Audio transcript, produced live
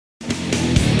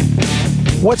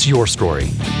What's your story?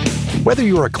 Whether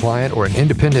you're a client or an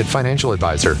independent financial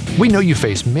advisor, we know you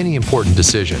face many important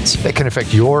decisions that can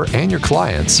affect your and your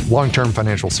clients' long-term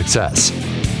financial success.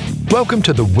 Welcome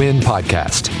to the WIN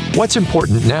Podcast, What's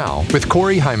Important Now with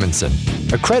Corey Hymanson,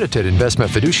 accredited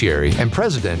investment fiduciary and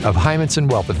president of Hymanson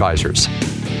Wealth Advisors.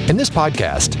 In this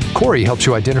podcast, Corey helps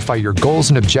you identify your goals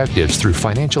and objectives through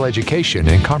financial education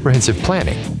and comprehensive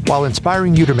planning, while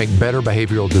inspiring you to make better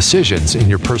behavioral decisions in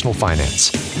your personal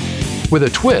finance. With a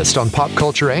twist on pop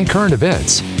culture and current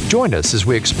events, join us as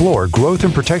we explore growth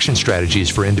and protection strategies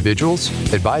for individuals,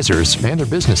 advisors, and their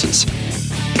businesses.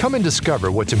 Come and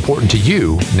discover what's important to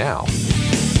you now.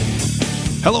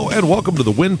 Hello and welcome to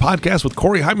the WIN Podcast with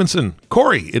Corey Hymanson.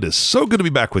 Corey, it is so good to be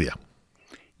back with you.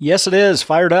 Yes, it is.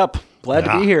 Fired up. Glad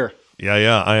to be here.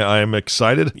 Yeah. I am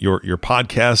excited. Your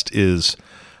podcast is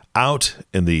out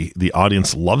and the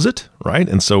audience loves it, right?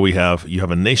 And so you have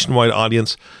a nationwide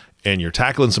audience and you're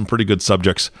tackling some pretty good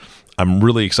subjects. I'm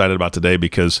really excited about today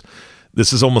because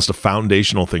this is almost a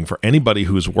foundational thing for anybody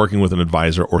who's working with an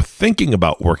advisor or thinking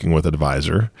about working with an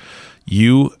advisor.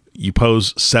 You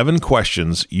pose 7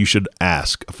 questions you should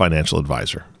ask a financial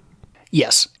advisor.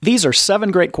 Yes, these are 7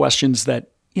 great questions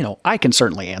that, I can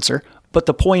certainly answer. But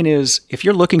the point is, if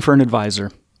you're looking for an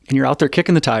advisor and you're out there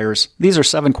kicking the tires, these are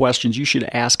 7 questions you should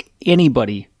ask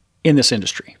anybody in this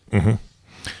industry. Mm-hmm.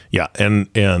 Yeah,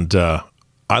 and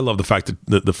I love the fact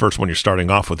that the first one you're starting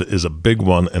off with is a big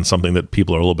one and something that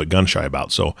people are a little bit gun shy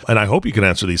about. So, and I hope you can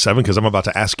answer these 7 because I'm about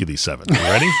to ask you these 7. You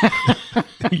ready?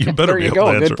 You better be able to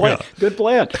answer. Good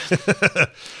plan.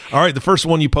 All right. The first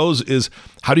one you pose is,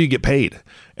 how do you get paid?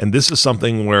 And this is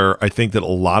something where I think that a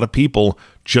lot of people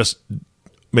just,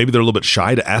 maybe they're a little bit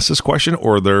shy to ask this question,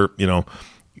 or they're,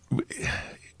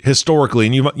 historically,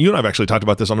 and you and I have actually talked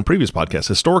about this on a previous podcast,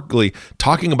 historically,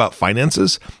 talking about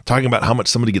finances, talking about how much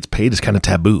somebody gets paid is kind of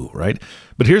taboo, right?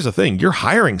 But here's the thing. You're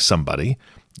hiring somebody.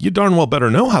 You darn well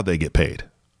better know how they get paid.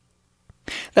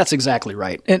 That's exactly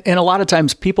right. And a lot of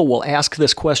times people will ask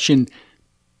this question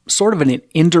sort of in an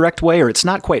indirect way, or it's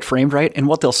not quite framed right. And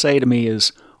what they'll say to me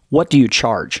is, what do you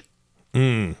charge?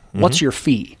 Mm-hmm. What's your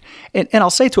fee? And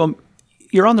I'll say to them,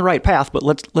 you're on the right path, but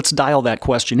let's dial that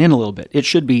question in a little bit. It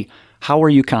should be, how are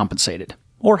you compensated?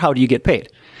 Or how do you get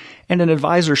paid? And an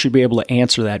advisor should be able to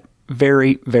answer that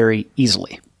very, very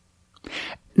easily.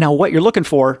 Now, what you're looking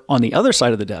for on the other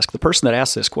side of the desk, the person that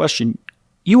asks this question,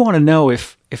 you want to know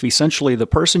if essentially the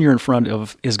person you're in front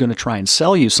of is going to try and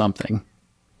sell you something,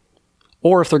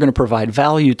 or if they're going to provide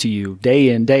value to you day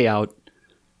in, day out,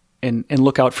 and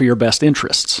look out for your best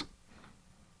interests.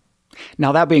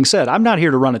 Now, that being said, I'm not here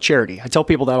to run a charity. I tell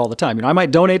people that all the time. I might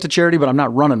donate to charity, but I'm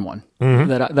not running one. Mm-hmm.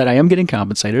 That I am getting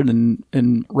compensated,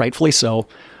 and rightfully so.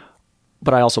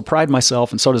 But I also pride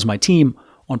myself, and so does my team,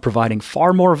 on providing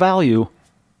far more value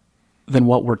than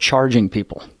what we're charging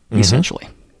people, essentially.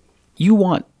 You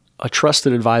want a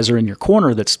trusted advisor in your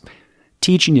corner that's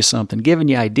teaching you something, giving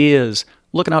you ideas,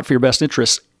 looking out for your best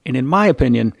interests. And in my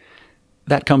opinion,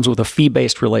 that comes with a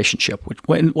fee-based relationship.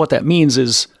 What that means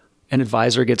is an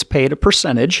advisor gets paid a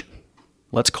percentage,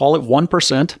 let's call it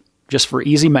 1%, just for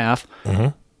easy math,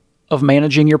 of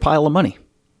managing your pile of money.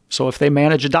 So if they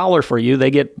manage $1 for you, they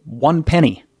get 1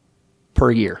 penny per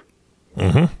year.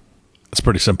 Mm-hmm. That's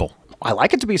pretty simple. I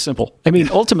like it to be simple. I mean,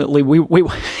 ultimately, we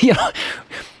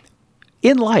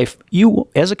in life, you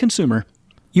as a consumer,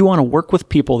 you want to work with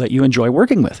people that you enjoy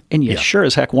working with, and you sure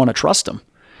as heck want to trust them.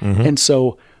 Mm-hmm. And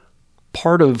so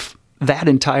part of that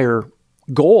entire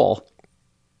goal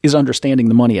is understanding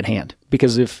the money at hand.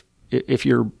 Because if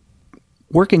you're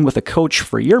working with a coach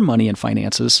for your money and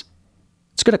finances,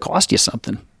 it's going to cost you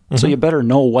something. Mm-hmm. So you better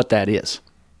know what that is.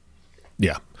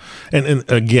 Yeah. And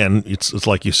again, it's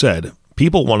like you said,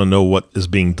 people want to know what is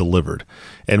being delivered.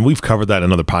 And we've covered that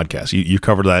in other podcasts. You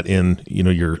covered that in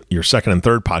your second and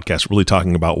third podcast, really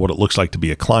talking about what it looks like to be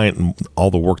a client and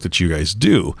all the work that you guys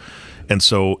do. And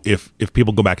so if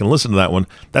people go back and listen to that one,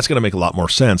 that's going to make a lot more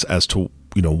sense as to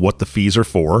what the fees are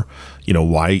for,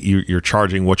 why you're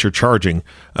charging what you're charging,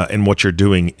 and what you're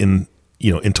doing in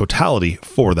totality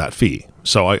for that fee.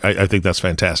 So I think that's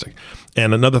fantastic.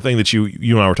 And another thing that you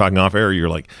and I were talking off air, you're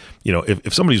like,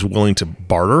 if somebody's willing to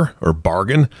barter or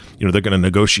bargain, they're going to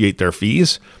negotiate their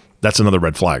fees. That's another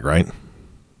red flag, right?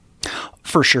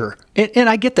 For sure. And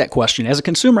I get that question. As a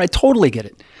consumer, I totally get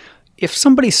it. If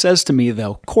somebody says to me,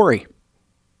 though, Corey,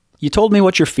 you told me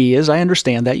what your fee is. I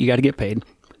understand that. You got to get paid.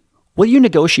 Will you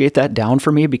negotiate that down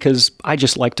for me? Because I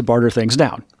just like to barter things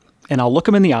down. And I'll look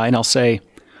them in the eye and I'll say,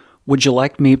 would you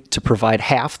like me to provide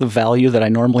half the value that I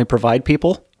normally provide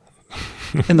people?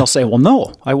 And they'll say, well,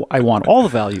 no, I want all the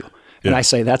value. And I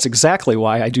say, that's exactly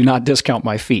why I do not discount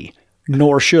my fee.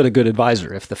 nor should a good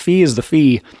advisor. If the fee is the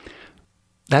fee,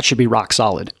 that should be rock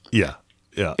solid. Yeah.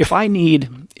 Yeah. If I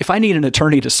need an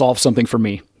attorney to solve something for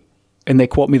me, and they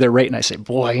quote me their rate, and I say,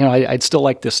 boy, I'd still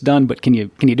like this done, but can you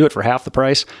do it for half the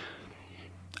price?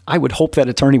 I would hope that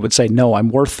attorney would say, no, I'm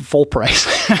worth full price,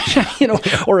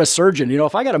 or a surgeon.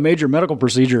 If I got a major medical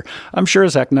procedure, I'm sure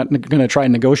as heck not going to try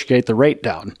and negotiate the rate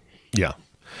down. Yeah.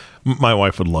 My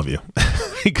wife would love you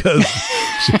because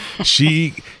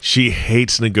she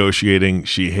hates negotiating.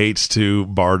 She hates to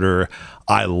barter.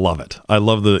 I love it. I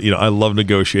love I love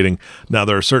negotiating. Now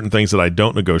there are certain things that I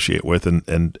don't negotiate with,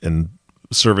 and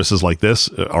services like this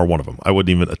are one of them. I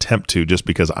wouldn't even attempt to, just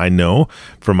because I know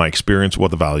from my experience what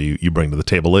the value you bring to the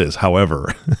table is.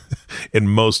 However, in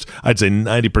most, I'd say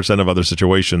 90% of other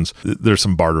situations, there's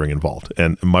some bartering involved.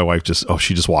 And my wife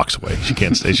she just walks away. She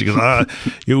can't stay. She goes,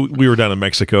 we were down in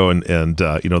Mexico and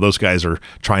those guys are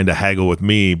trying to haggle with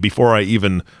me before I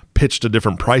even pitched a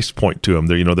different price point to them.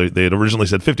 They had originally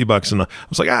said $50, and I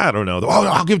was like, I don't know. Oh,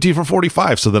 I'll give it to you for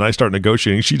 $45. So then I start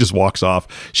negotiating. She just walks off.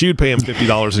 She would pay him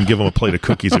 $50 and give him a plate of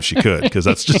cookies if she could, because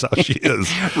that's just how she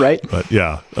is. Right. But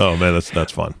yeah. Oh man,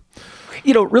 that's fun.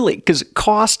 Really, because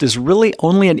cost is really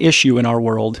only an issue in our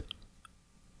world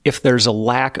if there's a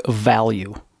lack of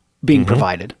value being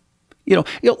provided.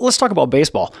 Let's talk about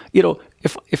baseball.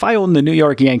 If I own the New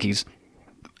York Yankees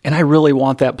and I really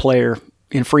want that player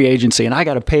in free agency and I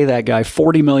got to pay that guy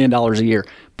 $40 million a year,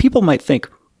 people might think,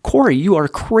 Corey, you are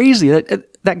crazy.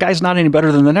 That guy's not any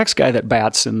better than the next guy that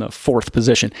bats in the fourth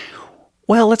position.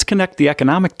 Well, let's connect the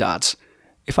economic dots.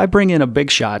 If I bring in a big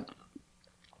shot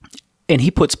and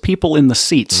he puts people in the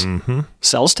seats,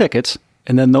 sells tickets,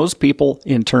 and then those people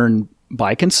in turn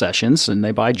buy concessions and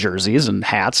they buy jerseys and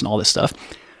hats and all this stuff,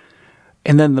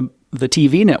 and then the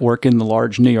TV network in the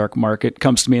large New York market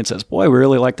comes to me and says, boy, we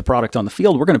really like the product on the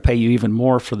field. We're going to pay you even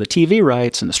more for the TV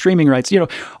rights and the streaming rights.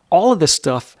 All of this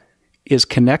stuff is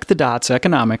connect the dots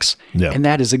economics. Yeah. And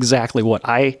that is exactly what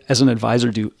I, as an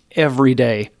advisor, do every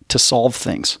day to solve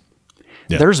things.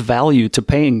 Yeah. There's value to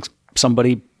paying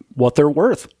somebody what they're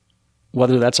worth,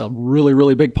 whether that's a really,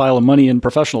 really big pile of money in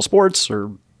professional sports or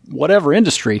whatever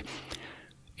industry.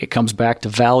 It comes back to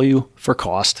value for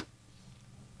cost.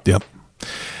 Yep.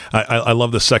 I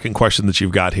love the second question that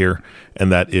you've got here, and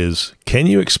that is, can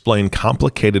you explain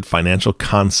complicated financial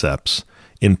concepts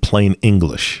in plain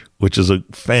English? Which is a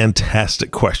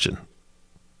fantastic question.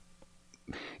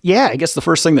 Yeah, I guess the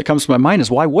first thing that comes to my mind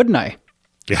is, why wouldn't I?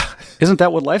 Yeah. Isn't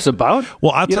that what life's about?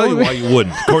 Well, I'll tell you why you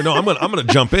wouldn't. Corey, no, I'm going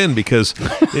to jump in because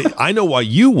I know why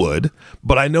you would,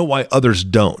 but I know why others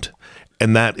don't.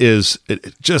 And that is,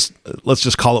 let's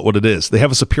just call it what it is. They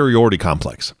have a superiority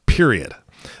complex, period.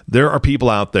 There are people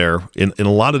out there in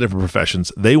a lot of different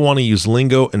professions. They want to use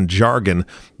lingo and jargon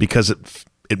because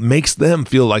it makes them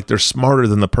feel like they're smarter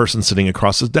than the person sitting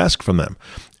across the desk from them.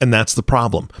 And that's the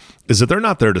problem, is that they're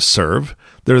not there to serve.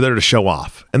 They're there to show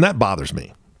off. And that bothers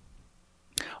me.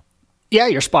 Yeah,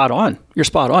 you're spot on.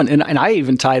 And I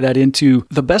even tie that into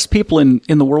the best people in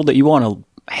the world that you want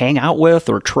to hang out with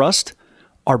or trust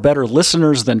are better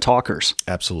listeners than talkers.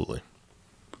 Absolutely.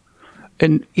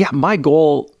 And yeah, my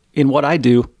goal in what I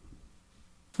do,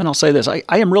 and I'll say this, I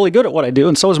am really good at what I do,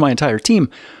 and so is my entire team,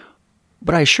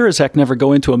 but I sure as heck never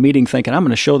go into a meeting thinking I'm going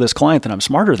to show this client that I'm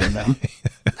smarter than them.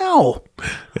 No.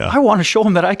 Yeah. I want to show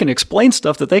them that I can explain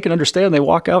stuff that they can understand. They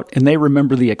walk out and they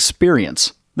remember the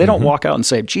experience. They don't walk out and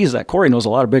say, geez, that Corey knows a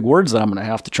lot of big words that I'm going to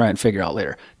have to try and figure out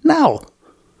later. No.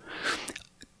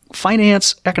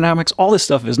 Finance, economics, all this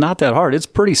stuff is not that hard. It's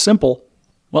pretty simple.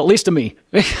 Well, at least to me.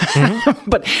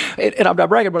 But and I'm not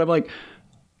bragging, but I'm like,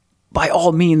 by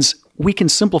all means, we can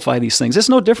simplify these things. It's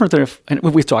no different than and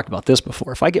we've talked about this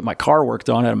before. If I get my car worked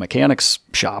on at a mechanic's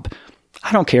shop,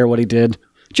 I don't care what he did.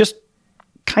 Just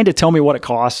kind of tell me what it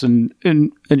costs and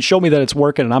show me that it's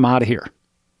working and I'm out of here.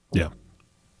 Yeah.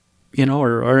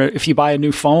 Or if you buy a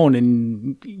new phone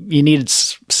and you need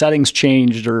settings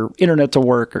changed or internet to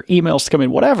work or emails to come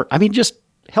in, whatever. I mean, just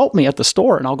help me at the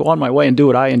store and I'll go on my way and do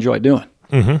what I enjoy doing.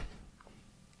 Mm-hmm.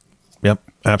 Yep,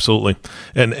 absolutely.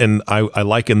 And I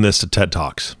liken this to TED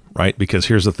Talks, right? Because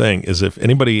here's the thing, is if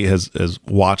anybody has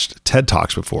watched TED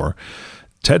Talks before,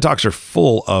 TED Talks are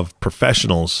full of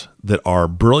professionals that are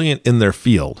brilliant in their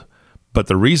field, but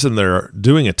the reason they're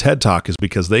doing a TED Talk is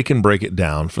because they can break it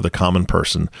down for the common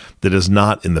person that is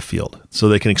not in the field. So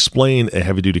they can explain a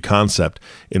heavy-duty concept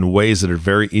in ways that are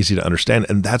very easy to understand,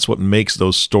 and that's what makes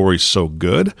those stories so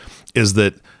good, is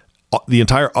that the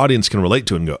entire audience can relate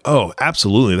to it and go, oh,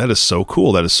 absolutely, that is so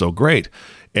cool, that is so great.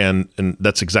 And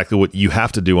that's exactly what you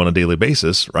have to do on a daily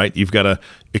basis, right? You've got to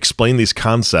explain these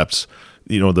concepts,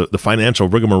 the financial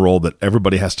rigmarole that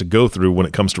everybody has to go through when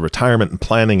it comes to retirement and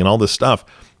planning and all this stuff.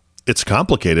 it's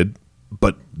complicated,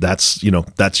 but that's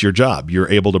your job. You're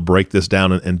able to break this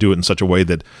down and do it in such a way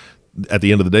that at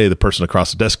the end of the day, the person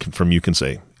across the desk from you can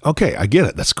say, okay, I get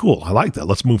it. That's cool. I like that.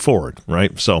 Let's move forward.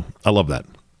 Right. So I love that.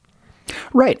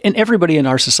 Right. And everybody in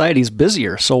our society is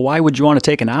busier. So why would you want to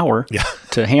take an hour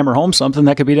to hammer home something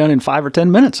that could be done in 5 or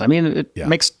 10 minutes? I mean, it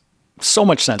makes so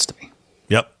much sense to me.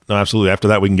 Yep. No, absolutely. After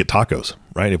that, we can get tacos,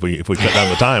 right? If we cut down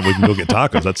the time, we can go get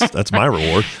tacos. That's my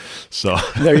reward. So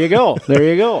there you go. There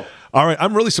you go. All right.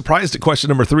 I'm really surprised at question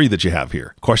number 3 that you have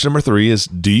here. Question number 3 is,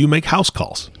 do you make house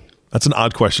calls? That's an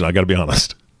odd question. I got to be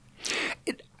honest.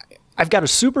 I've got a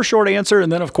super short answer,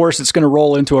 and then, of course, it's going to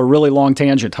roll into a really long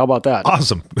tangent. How about that?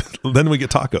 Awesome. Then we get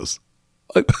tacos.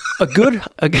 A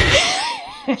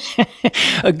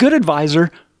good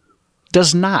advisor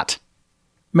does not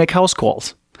make house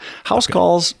calls. House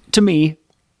calls, to me,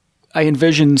 I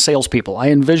envision salespeople. I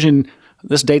envision,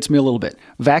 this dates me a little bit,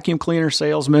 vacuum cleaner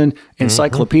salesman,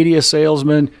 encyclopedia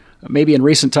salesman. Maybe in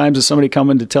recent times, is somebody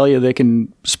coming to tell you they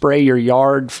can spray your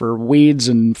yard for weeds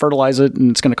and fertilize it,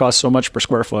 and it's going to cost so much per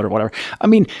square foot or whatever. I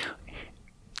mean,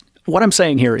 what I'm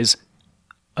saying here is,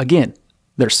 again,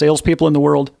 there's salespeople in the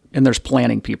world and there's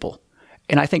planning people.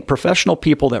 And I think professional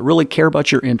people that really care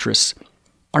about your interests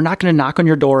are not going to knock on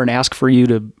your door and ask for you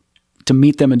to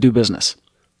meet them and do business.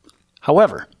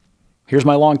 However, here's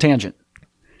my long tangent.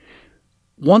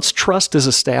 Once trust is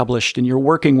established and you're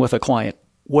working with a client,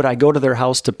 would I go to their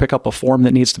house to pick up a form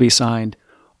that needs to be signed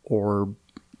or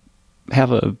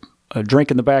have a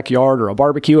drink in the backyard or a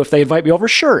barbecue if they invite me over?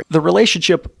 Sure. The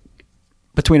relationship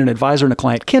between an advisor and a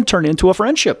client can turn into a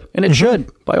friendship, and it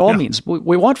should, by all means.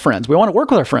 We want friends. We want to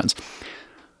work with our friends.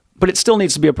 But it still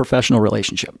needs to be a professional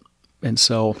relationship. And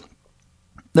so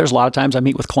there's a lot of times I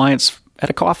meet with clients at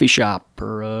a coffee shop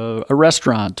or a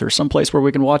restaurant or someplace where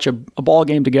we can watch a ball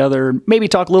game together, maybe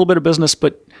talk a little bit of business,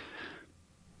 but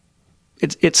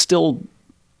it's still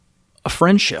a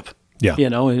friendship,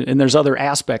 and there's other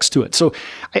aspects to it. So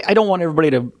I don't want everybody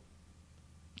to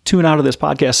tune out of this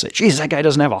podcast and say, geez, that guy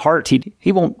doesn't have a heart.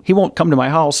 He won't come to my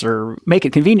house or make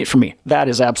it convenient for me. That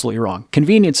is absolutely wrong.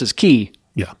 Convenience is key.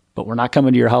 Yeah. But we're not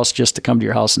coming to your house just to come to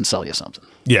your house and sell you something.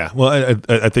 Yeah. Well,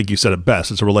 I think you said it best.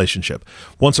 It's a relationship.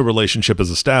 Once a relationship is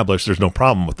established, there's no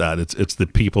problem with that. It's the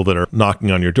people that are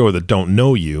knocking on your door that don't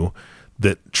know you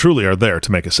that truly are there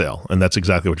to make a sale. And that's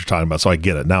exactly what you're talking about. So I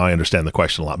get it. Now I understand the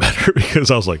question a lot better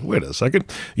because I was like, wait a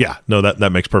second. Yeah, no,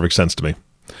 that makes perfect sense to me.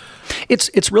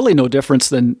 It's really no difference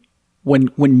than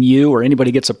when you or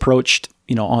anybody gets approached,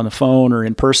 on the phone or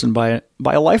in person by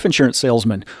a life insurance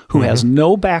salesman who has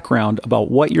no background about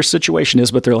what your situation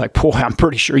is, but they're like, boy, I'm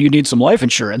pretty sure you need some life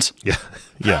insurance.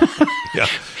 Yeah.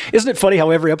 Isn't it funny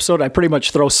how every episode I pretty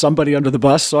much throw somebody under the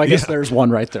bus? So I guess there's one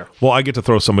right there. Well, I get to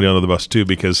throw somebody under the bus too,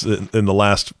 because in the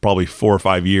last probably 4 or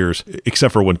 5 years,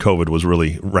 except for when COVID was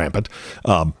really rampant,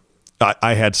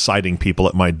 I had siding people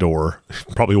at my door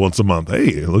probably once a month. Hey,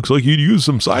 it looks like you'd use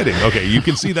some siding. Okay, you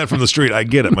can see that from the street. I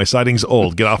get it. My siding's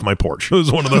old. Get off my porch. It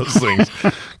was one of those things.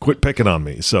 Quit picking on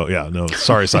me. So,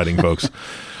 sorry, siding folks.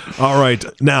 All right.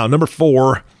 Now, number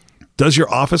 4, does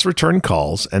your office return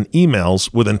calls and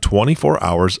emails within 24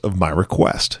 hours of my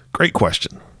request? Great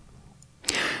question.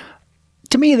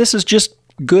 To me, this is just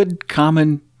good,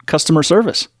 common customer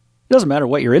service. It doesn't matter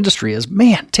what your industry is.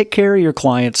 Man, take care of your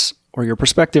clients or your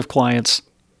prospective clients?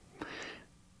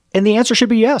 And the answer should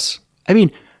be yes. I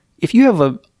mean, if you have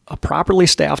a properly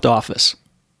staffed office,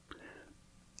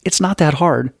 it's not that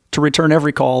hard to return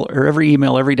every call or every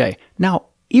email every day. Now,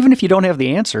 even if you don't have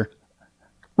the answer,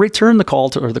 return the call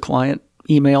or the client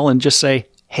email and just say,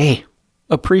 hey,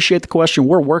 appreciate the question.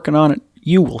 We're working on it.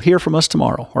 You will hear from us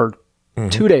tomorrow or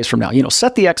 2 days from now.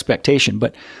 Set the expectation.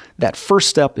 But that first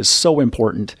step is so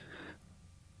important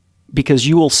because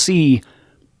you will see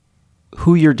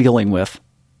who you're dealing with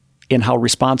and how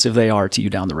responsive they are to you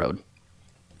down the road.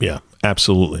 Yeah,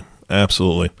 absolutely.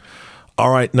 Absolutely. All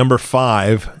right, number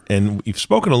 5, and we've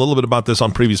spoken a little bit about this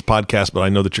on previous podcasts, but I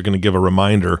know that you're going to give a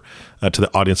reminder to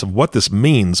the audience of what this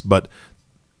means, but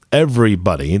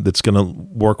everybody that's going to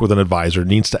work with an advisor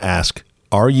needs to ask,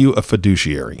 are you a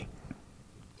fiduciary?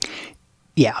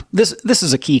 Yeah, this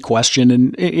is a key question,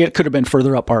 and it could have been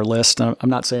further up our list. I'm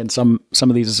not saying some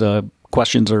of these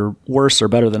questions are worse or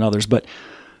better than others, but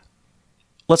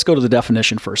let's go to the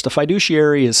definition first. A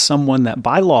fiduciary is someone that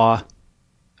by law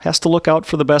has to look out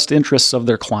for the best interests of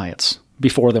their clients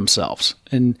before themselves.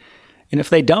 And if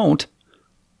they don't,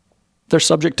 they're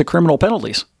subject to criminal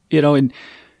penalties. And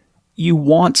you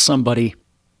want somebody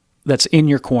that's in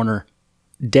your corner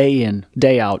day in,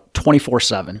 day out,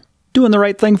 24/7, doing the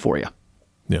right thing for you.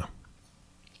 Yeah.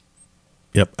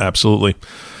 Yep, absolutely.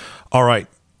 All right.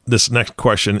 This next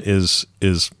question is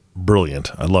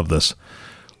brilliant. I love this.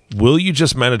 Will you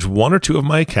just manage one or two of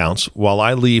my accounts while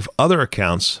I leave other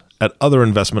accounts at other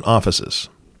investment offices?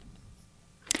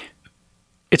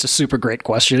 It's a super great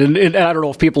question. And I don't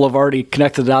know if people have already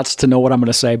connected the dots to know what I'm going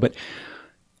to say, but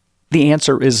the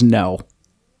answer is no.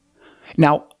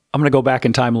 Now, I'm going to go back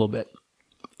in time a little bit.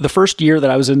 The first year that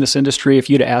I was in this industry, if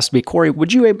you'd asked me, Corey,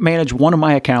 would you manage one of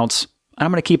my accounts? I'm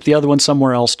going to keep the other one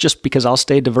somewhere else just because I'll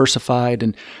stay diversified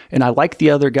and I like the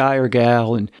other guy or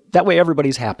gal, and that way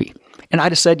everybody's happy. And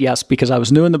I'd have said yes because I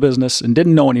was new in the business and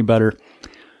didn't know any better.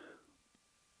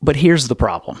 But here's the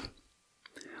problem.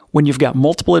 When you've got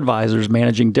multiple advisors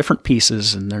managing different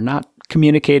pieces and they're not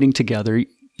communicating together,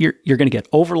 you're going to get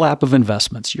overlap of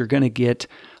investments. You're going to get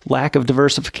lack of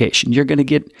diversification. You're going to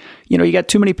get, you got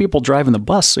too many people driving the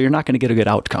bus, so you're not going to get a good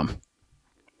outcome.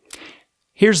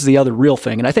 Here's the other real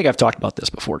thing, and I think I've talked about this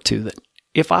before too, that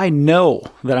if I know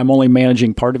that I'm only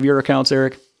managing part of your accounts,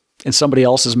 Eric, and somebody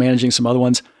else is managing some other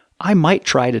ones, I might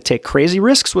try to take crazy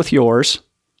risks with yours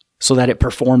so that it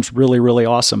performs really, really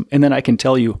awesome. And then I can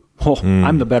tell you,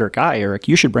 I'm the better guy, Eric.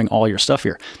 You should bring all your stuff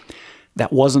here.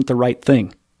 That wasn't the right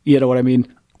thing. You know what I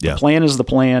mean? Yeah. The plan is the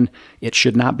plan. It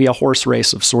should not be a horse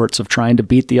race of sorts of trying to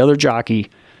beat the other jockey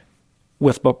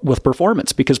with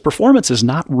performance, because performance is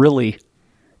not really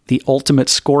the ultimate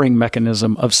scoring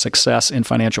mechanism of success in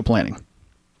financial planning.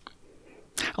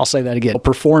 I'll say that again.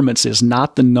 Performance is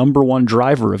not the number one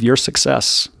driver of your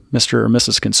success, Mr. or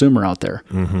Mrs. Consumer out there.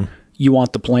 Mm-hmm. You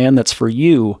want the plan that's for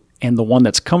you and the one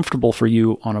that's comfortable for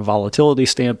you on a volatility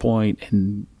standpoint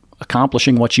and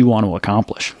accomplishing what you want to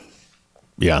accomplish.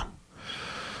 Yeah.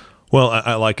 Well,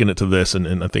 I liken it to this,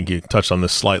 and I think you touched on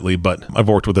this slightly, but I've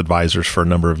worked with advisors for a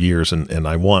number of years, and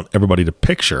I want everybody to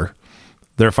picture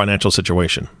their financial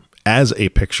situation as a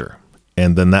picture.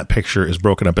 And then that picture is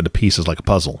broken up into pieces like a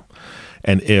puzzle.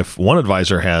 And if one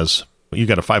advisor has, you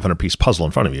got a 500-piece puzzle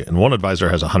in front of you, and one advisor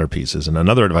has 100 pieces, and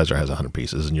another advisor has 100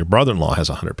 pieces, and your brother-in-law has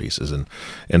 100 pieces,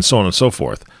 and so on and so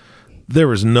forth,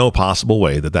 there is no possible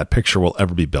way that picture will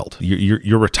ever be built.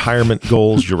 Your retirement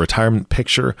goals, your retirement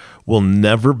picture will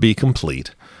never be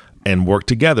complete and work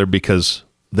together because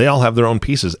they all have their own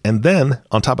pieces. And then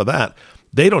on top of that,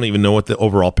 they don't even know what the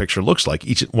overall picture looks like.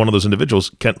 Each one of those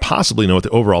individuals can't possibly know what the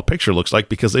overall picture looks like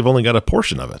because they've only got a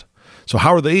portion of it. So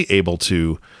how are they able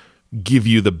to give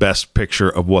you the best picture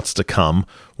of what's to come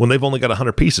when they've only got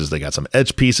 100 pieces? They got some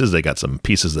edge pieces. They got some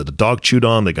pieces that a dog chewed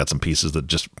on. They got some pieces that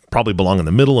just probably belong in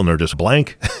the middle and they're just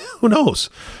blank. Who knows?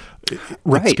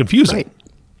 It's confusing. Right.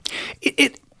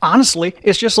 It honestly,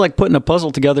 it's just like putting a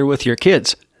puzzle together with your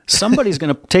kids. Somebody's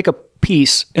going to take a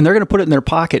piece and they're going to put it in their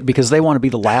pocket because they want to be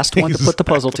the last one to put the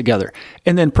puzzle together.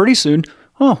 And then pretty soon,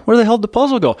 where the hell did the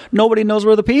puzzle go? Nobody knows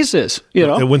where the piece is.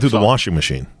 It went through the washing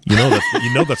machine.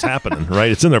 That's happening,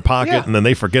 right? It's in their pocket, and then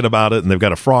they forget about it, and they've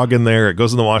got a frog in there. It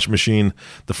goes in the washing machine.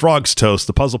 The frog's toast.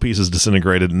 The puzzle piece is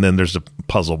disintegrated, and then there's a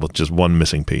puzzle with just one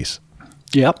missing piece.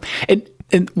 Yep.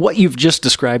 And what you've just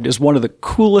described is one of the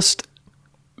coolest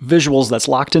visuals that's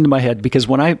locked into my head, because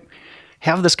when I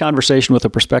have this conversation with a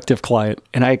prospective client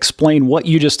and I explain what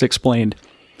you just explained,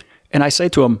 and I say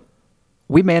to them,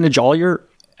 we manage all your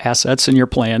assets in your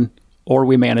plan, or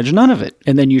we manage none of it,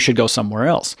 and then you should go somewhere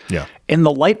else. Yeah. And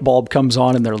the light bulb comes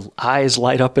on and their eyes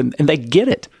light up and they get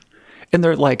it. And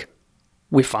they're like,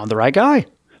 we found the right guy,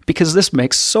 because this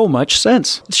makes so much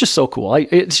sense. It's just so cool.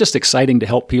 It's just exciting to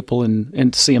help people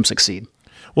and to see them succeed.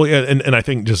 Well, yeah, and I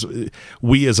think just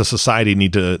we as a society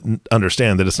need to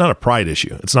understand that it's not a pride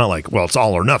issue. It's not like, well, it's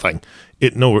all or nothing.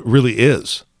 It really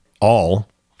is all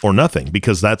or nothing,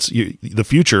 because that's the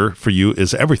future for you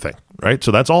is everything, right?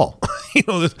 So that's all.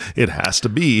 It has to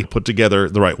be put together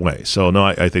the right way. So no,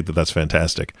 I think that's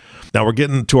fantastic. Now we're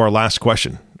getting to our last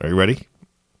question. Are you ready?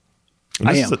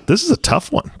 I am. This is a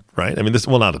tough one, right? I mean,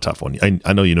 not a tough one.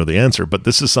 I know you know the answer, but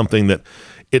this is something that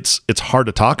it's hard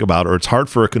to talk about, or it's hard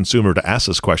for a consumer to ask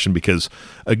this question because,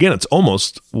 again, it's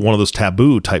almost one of those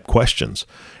taboo type questions.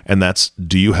 And that's,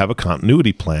 do you have a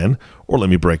continuity plan? Or let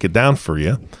me break it down for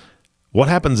you. What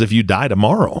happens if you die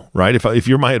tomorrow, right? If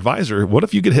you're my advisor, what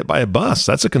if you get hit by a bus?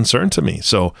 That's a concern to me.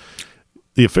 So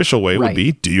the official way would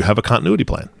be, do you have a continuity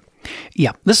plan?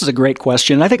 Yeah, this is a great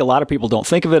question. I think a lot of people don't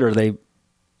think of it, or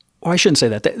I shouldn't say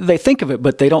that. They think of it,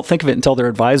 but they don't think of it until their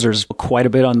advisor's quite a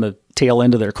bit on the tail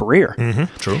end of their career.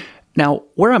 Mm-hmm, true. Now,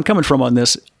 where I'm coming from on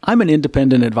this, I'm an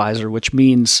independent advisor, which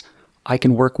means I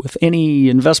can work with any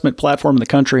investment platform in the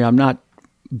country. I'm not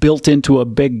built into a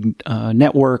big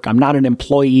network. I'm not an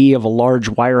employee of a large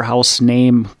wirehouse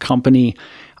name company.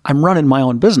 I'm running my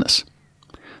own business.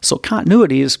 So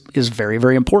continuity is very,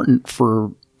 very important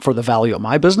for the value of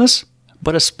my business,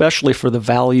 but especially for the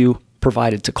value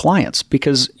provided to clients.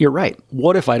 Because you're right.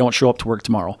 What if I don't show up to work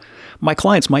tomorrow? My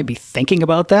clients might be thinking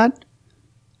about that,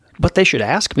 but they should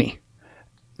ask me.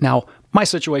 Now, my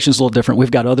situation is a little different.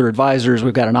 We've got other advisors.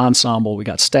 We've got an ensemble. We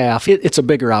got staff. It's a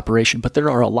bigger operation, but there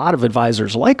are a lot of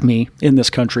advisors like me in this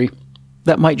country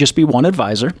that might just be one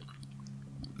advisor,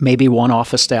 maybe one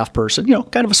office staff person,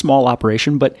 kind of a small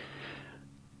operation. But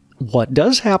what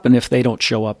does happen if they don't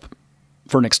show up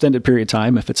for an extended period of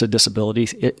time, if it's a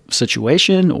disability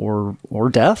situation or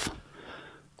death?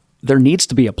 There needs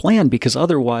to be a plan, because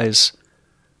otherwise,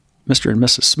 Mr. and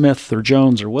Mrs. Smith or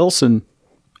Jones or Wilson,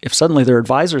 if suddenly their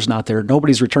advisor's not there,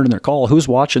 nobody's returning their call, who's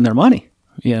watching their money?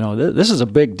 This is a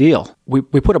big deal. We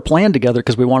put a plan together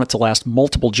because we want it to last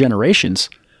multiple generations.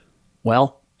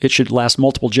 Well, it should last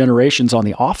multiple generations on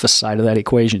the office side of that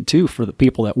equation too, for the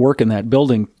people that work in that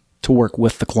building to work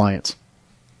with the clients.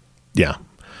 Yeah.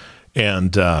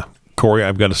 And Corey,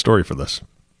 I've got a story for this.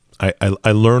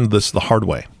 I learned this the hard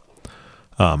way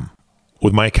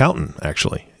with my accountant,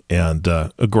 actually. And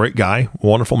a great guy,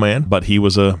 wonderful man, but he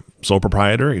was a sole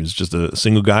proprietor. He was just a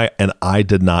single guy. And I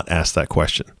did not ask that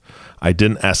question. I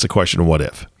didn't ask the question, what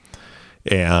if?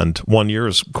 And one year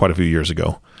is quite a few years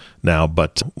ago now,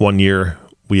 but one year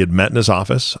we had met in his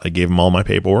office. I gave him all my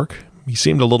paperwork. He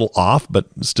seemed a little off, but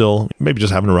still maybe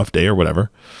just having a rough day or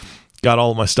whatever. Got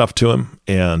all of my stuff to him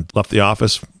and left the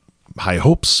office, high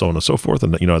hopes, so on and so forth.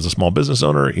 And, as a small business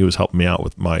owner, he was helping me out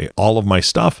with all of my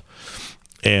stuff.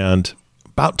 And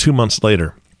about 2 months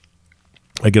later,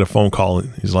 I get a phone call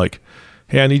and he's like,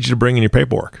 "Hey, I need you to bring in your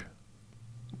paperwork."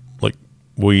 Like,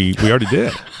 we already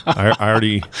did. I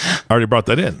already brought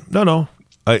that in. No,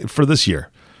 for this year.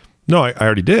 No, I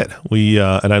already did.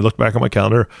 And I looked back on my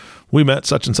calendar. We met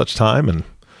such and such time and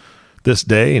this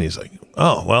day. And he's like,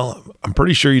 "Oh, well, I'm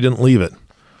pretty sure you didn't leave it."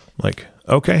 I'm like,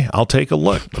 "Okay, I'll take a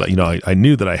look." But I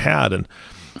knew that I had, and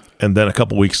then a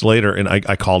couple weeks later, and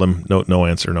I called him, no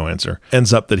answer.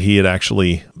 Ends up that he had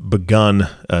actually begun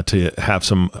to have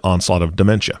some onslaught of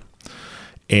dementia.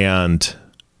 And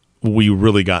we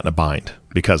really got in a bind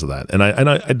because of that. And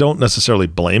I don't necessarily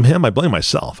blame him. I blame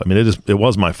myself. I mean, it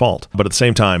was my fault. But at the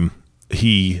same time,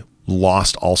 he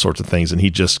lost all sorts of things and he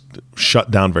just shut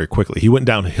down very quickly. He went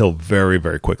downhill very,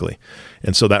 very quickly.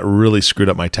 And so that really screwed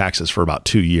up my taxes for about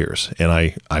 2 years. And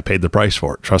I paid the price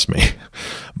for it, trust me.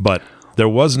 But there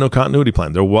was no continuity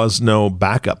plan. There was no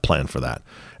backup plan for that.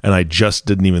 And I just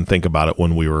didn't even think about it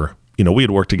when we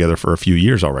had worked together for a few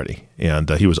years already. And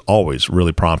he was always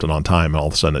really prompt and on time. And all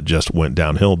of a sudden it just went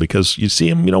downhill because you see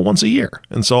him, once a year.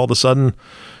 And so all of a sudden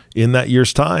in that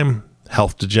year's time,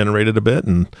 health degenerated a bit.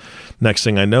 And next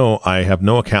thing I know, I have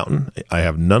no accountant. I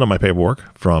have none of my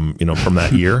paperwork from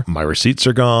that year. My receipts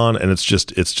are gone and it's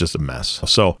just a mess.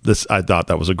 So I thought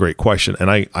that was a great question.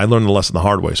 And I learned the lesson the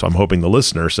hard way. So I'm hoping the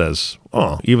listener says,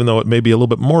 oh, even though it may be a little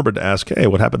bit morbid to ask, hey,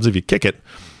 what happens if you kick it?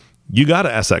 You got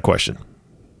to ask that question.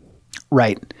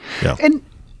 Right. Yeah. And,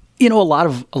 a lot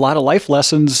of life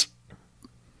lessons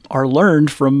are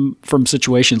learned from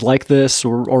situations like this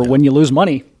or when you lose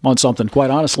money on something,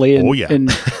 quite honestly. And, oh, yeah.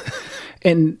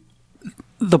 and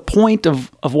the point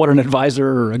of what an advisor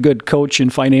or a good coach in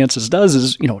finances does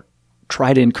is,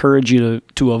 try to encourage you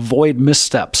to avoid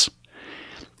missteps.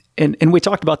 And we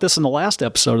talked about this in the last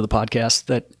episode of the podcast,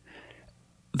 that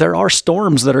there are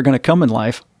storms that are going to come in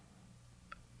life,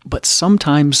 but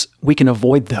sometimes we can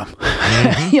avoid them.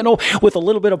 Mm-hmm. With a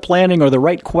little bit of planning or the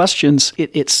right questions,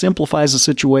 it simplifies the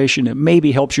situation. It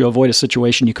maybe helps you avoid a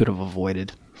situation you could have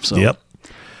avoided. So. Yep.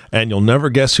 And you'll never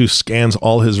guess who scans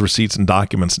all his receipts and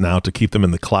documents now to keep them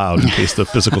in the cloud in case the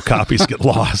physical copies get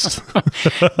lost.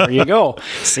 There you go.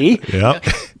 See? Yep.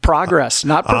 Progress,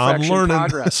 not perfection, I'm learning.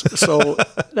 Progress. So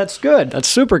that's good. That's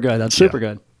super good. That's super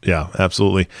good. Yeah,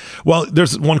 absolutely. Well,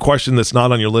 there's one question that's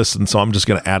not on your list, and so I'm just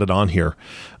going to add it on here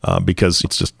because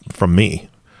it's just from me.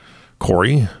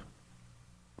 Corey,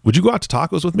 would you go out to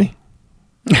tacos with me?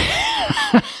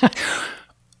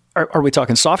 Are we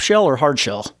talking soft shell or hard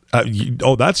shell?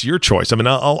 That's your choice. I mean,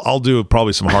 I'll do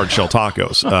probably some hard shell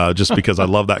tacos just because I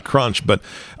love that crunch, but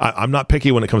I'm not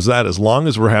picky when it comes to that as long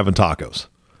as we're having tacos.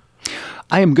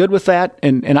 I am good with that,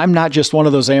 and I'm not just one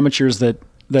of those amateurs that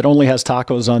only has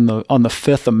tacos on the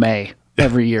 5th of May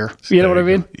every year. You know what I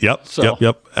mean? Yep. So,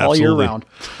 Yep. Absolutely. All year round.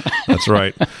 That's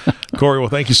right. Corey, well,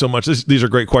 thank you so much. These are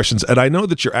great questions. And I know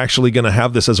that you're actually going to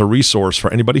have this as a resource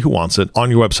for anybody who wants it on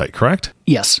your website, correct?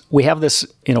 Yes. We have this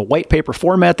in a white paper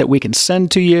format that we can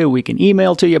send to you, we can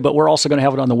email to you, but we're also going to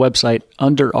have it on the website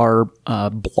under our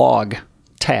blog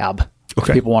tab if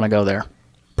people want to go there.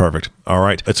 Perfect. All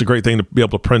right. It's a great thing to be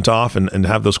able to print off and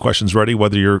have those questions ready,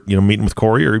 whether you're meeting with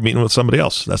Corey or you're meeting with somebody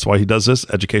else. That's why he does this,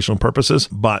 educational purposes.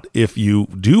 But if you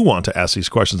do want to ask these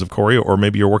questions of Corey, or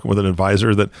maybe you're working with an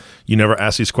advisor that you never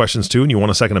ask these questions to and you want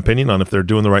a second opinion on if they're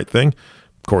doing the right thing,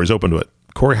 Corey's open to it.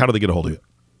 Corey, how do they get a hold of you?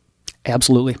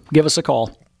 Absolutely. Give us a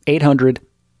call,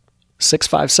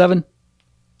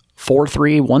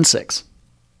 800-657-4316.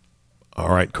 All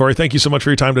right. Corey, thank you so much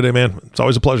for your time today, man. It's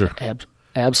always a pleasure.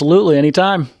 Absolutely.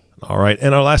 Anytime. All right.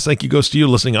 And our last thank you goes to you,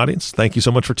 listening audience. Thank you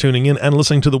so much for tuning in and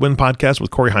listening to the Win Podcast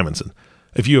with Corey Hymanson.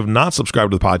 If you have not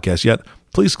subscribed to the podcast yet,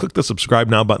 please click the subscribe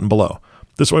now button below.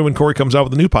 This way, when Corey comes out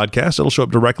with a new podcast, it'll show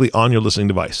up directly on your listening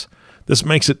device. This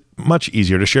makes it much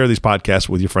easier to share these podcasts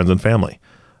with your friends and family.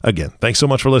 Again, thanks so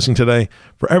much for listening today.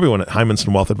 For everyone at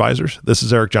Hymanson Wealth Advisors, this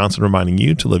is Eric Johnson reminding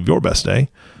you to live your best day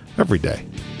every day.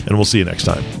 And we'll see you next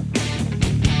time.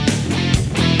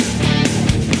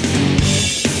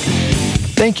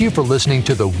 Thank you for listening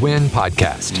to the WIN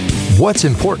Podcast. What's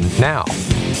important now?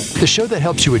 The show that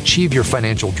helps you achieve your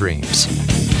financial dreams.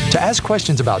 To ask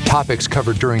questions about topics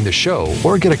covered during the show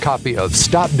or get a copy of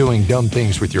Stop Doing Dumb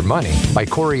Things with Your Money by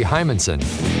Corey Hymanson,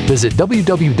 visit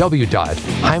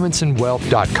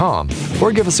www.hymansonwealth.com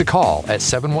or give us a call at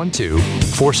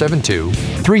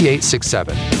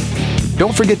 712-472-3867.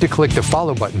 Don't forget to click the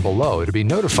follow button below to be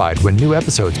notified when new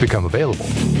episodes become available.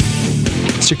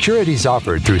 Securities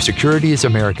offered through Securities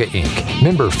America Inc.,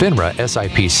 member FINRA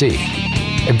SIPC.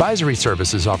 Advisory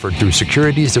services offered through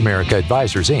Securities America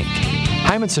Advisors Inc.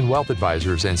 Hymanson Wealth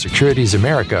Advisors and Securities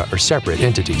America are separate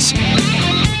entities.